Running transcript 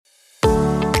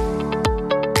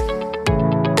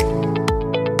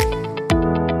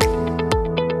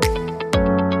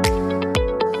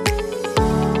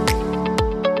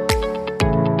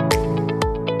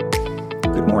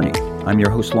I'm your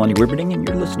host, Lonnie Wibberding, and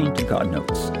you're listening to God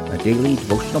Notes, a daily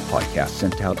devotional podcast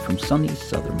sent out from sunny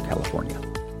Southern California.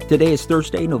 Today is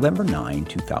Thursday, November 9,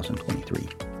 2023.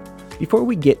 Before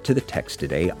we get to the text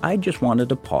today, I just wanted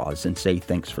to pause and say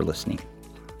thanks for listening.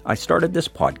 I started this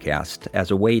podcast as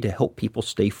a way to help people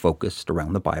stay focused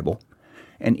around the Bible,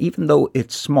 and even though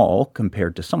it's small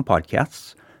compared to some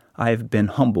podcasts, I've been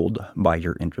humbled by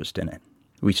your interest in it.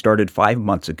 We started 5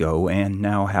 months ago and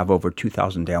now have over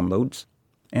 2,000 downloads.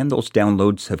 And those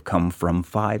downloads have come from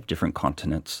 5 different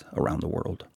continents around the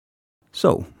world.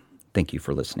 So, thank you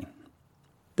for listening.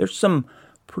 There's some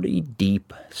pretty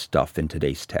deep stuff in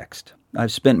today's text.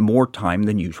 I've spent more time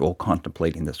than usual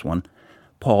contemplating this one.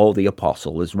 Paul, the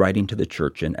apostle, is writing to the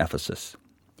church in Ephesus.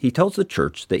 He tells the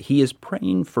church that he is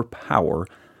praying for power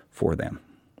for them.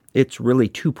 It's really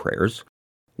 2 prayers,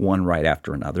 one right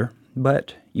after another,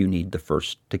 but you need the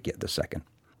first to get the second.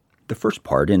 The first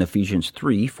part in Ephesians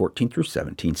 3, 14 through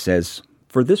 17 says,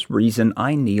 "For this reason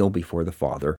I kneel before the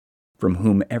Father, from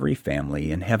whom every family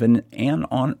in heaven and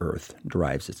on earth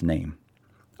derives its name.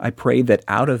 I pray that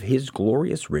out of his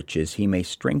glorious riches he may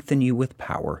strengthen you with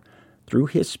power through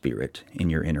his Spirit in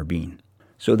your inner being,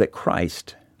 so that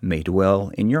Christ may dwell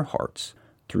in your hearts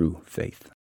through faith."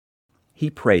 He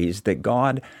prays that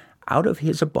God, out of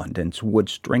his abundance, would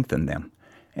strengthen them,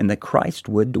 and that Christ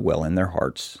would dwell in their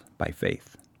hearts by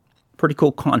faith. Pretty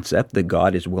cool concept that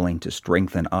God is willing to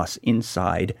strengthen us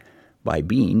inside by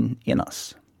being in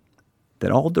us.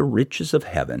 That all the riches of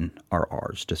heaven are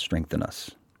ours to strengthen us.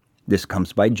 This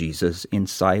comes by Jesus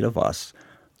inside of us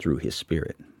through his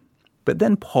Spirit. But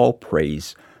then Paul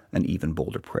prays an even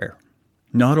bolder prayer.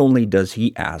 Not only does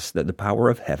he ask that the power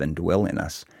of heaven dwell in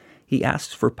us, he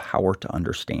asks for power to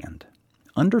understand.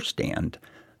 Understand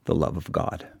the love of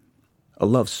God. A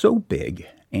love so big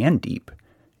and deep,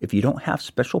 if you don't have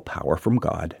special power from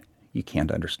God, you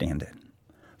can't understand it.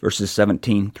 Verses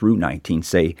 17 through 19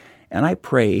 say, "And I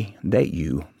pray that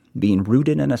you, being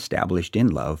rooted and established in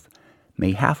love,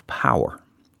 may have power,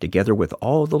 together with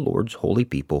all the Lord's holy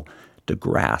people, to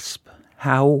grasp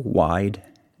how wide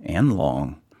and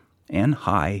long and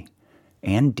high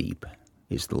and deep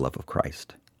is the love of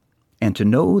Christ, and to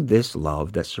know this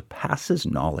love that surpasses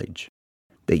knowledge,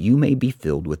 that you may be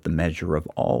filled with the measure of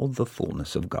all the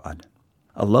fullness of God."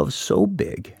 A love so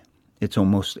big, it's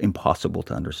almost impossible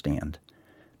to understand,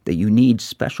 that you need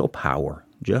special power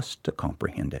just to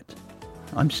comprehend it.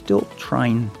 I'm still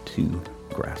trying to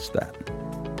grasp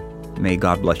that. May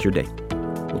God bless your day.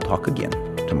 We'll talk again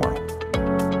tomorrow.